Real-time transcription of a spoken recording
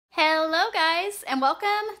guys, and welcome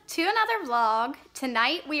to another vlog.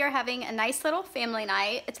 Tonight we are having a nice little family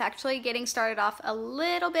night. It's actually getting started off a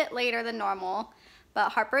little bit later than normal, but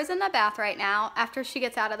Harper's in the bath right now. After she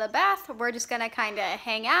gets out of the bath, we're just gonna kind of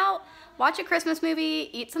hang out, watch a Christmas movie,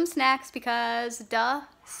 eat some snacks because duh,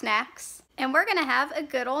 snacks, and we're gonna have a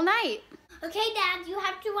good old night. Okay, Dad, you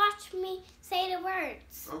have to watch me say the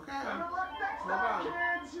words. Okay. Hold on.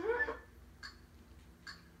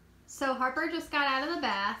 So Harper just got out of the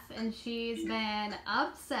bath and she's been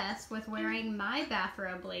obsessed with wearing my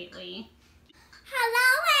bathrobe lately.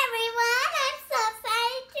 Hello, everyone. I'm so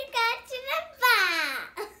excited to go to the bath.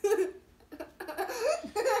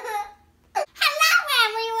 Hello,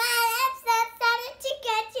 everyone. I'm so excited to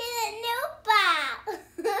go to the new bath.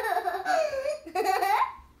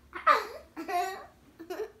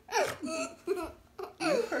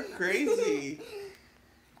 You are crazy.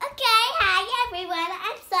 Okay, hi, everyone.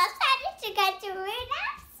 I'm so excited to go to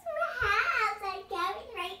Rudolph's house. I'm going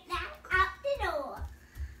right now out the door.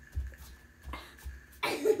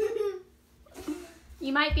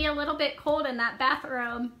 You might be a little bit cold in that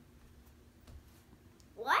bathrobe.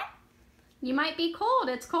 What? You might be cold.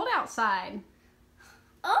 It's cold outside.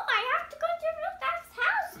 Oh, I have to go to Rudolph's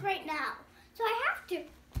house right now. So I have to.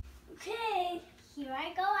 Okay, here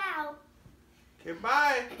I go out. Okay,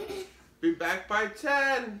 bye. Be back by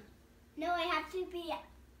 10. No, I have to be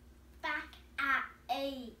back at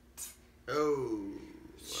 8. Oh,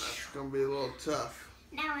 that's going to be a little tough.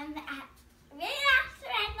 Now I'm at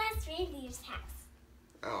Rudolph's Rudolph's house.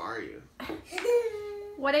 How are you?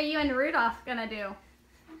 What are you and Rudolph gonna do?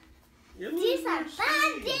 Do some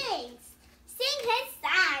fun things. Sing his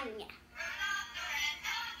song.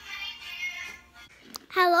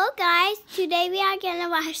 Hello guys, today we are going to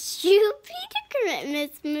watch Snoopy the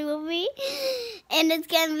Christmas movie. And it's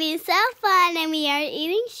going to be so fun and we are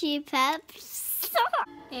eating sheep pups.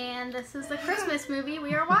 And this is the Christmas movie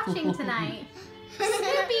we are watching tonight.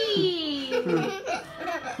 Snoopy!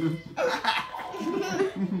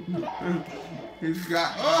 He's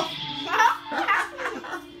got, oh!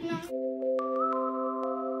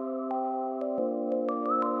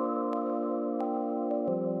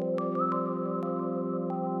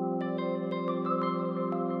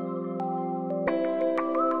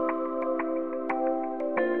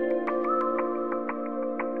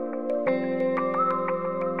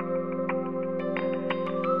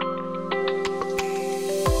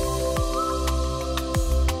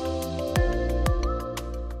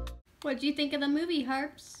 What do you think of the movie,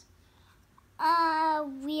 Harps?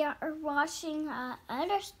 We are watching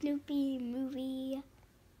another Snoopy movie.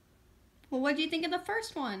 Well, what do you think of the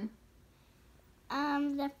first one?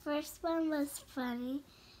 The first one was funny,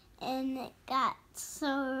 and it got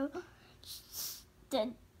so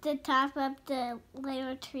the top of the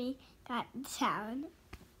little tree got down.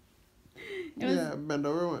 Yeah, bend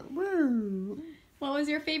over and went, woo. What was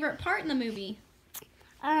your favorite part in the movie?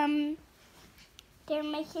 They're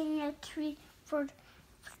making a tree for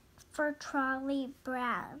Charlie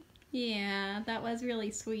Brown. Yeah, that was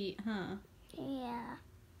really sweet, huh? Yeah.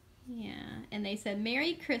 Yeah, and they said,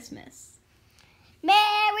 Merry Christmas.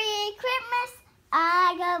 Merry Christmas,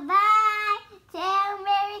 I go by. Tell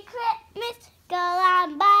Merry Christmas, go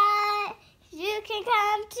on by. You can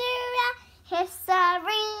come to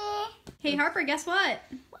history. Hey, Harper, guess what?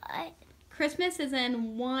 What? Christmas is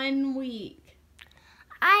in 1 week.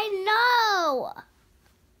 I know.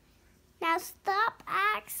 Now stop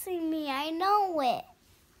asking me. I know it.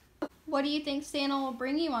 What do you think Santa will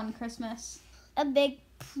bring you on Christmas? A big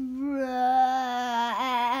present.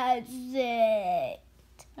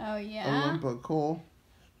 Oh, A yeah? lump of coal.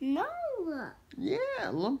 No. Yeah,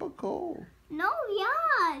 a lump of coal. No,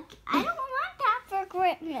 yuck. I don't want that for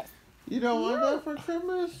Christmas. You don't want that for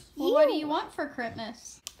Christmas? Well, what do you want for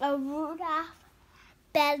Christmas? A Rudolph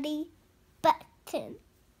belly button.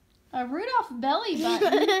 A Rudolph belly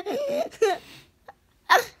button?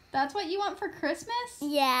 That's what you want for Christmas?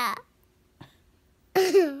 Yeah.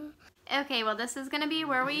 Okay, well, this is going to be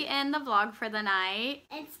where we end the vlog for the night.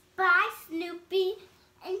 It's bye, Snoopy,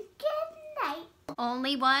 and good night.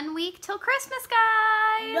 Only 1 week till Christmas,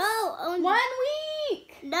 guys. No, only 1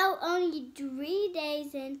 week. No, only 3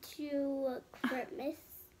 days into Christmas.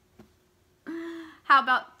 How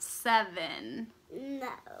about 7? No.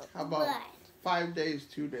 How about 5 days,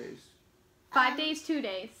 2 days? 5 days, 2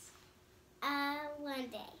 days. 1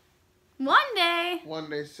 day. 1 day. 1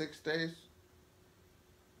 day, 6 days?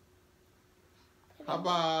 How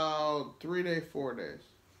about 3 day, 4 days?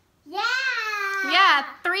 Yeah. Yeah,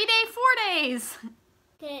 3 day, 4 days.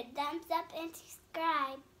 Good thumbs up and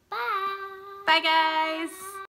subscribe. Bye. Bye, guys.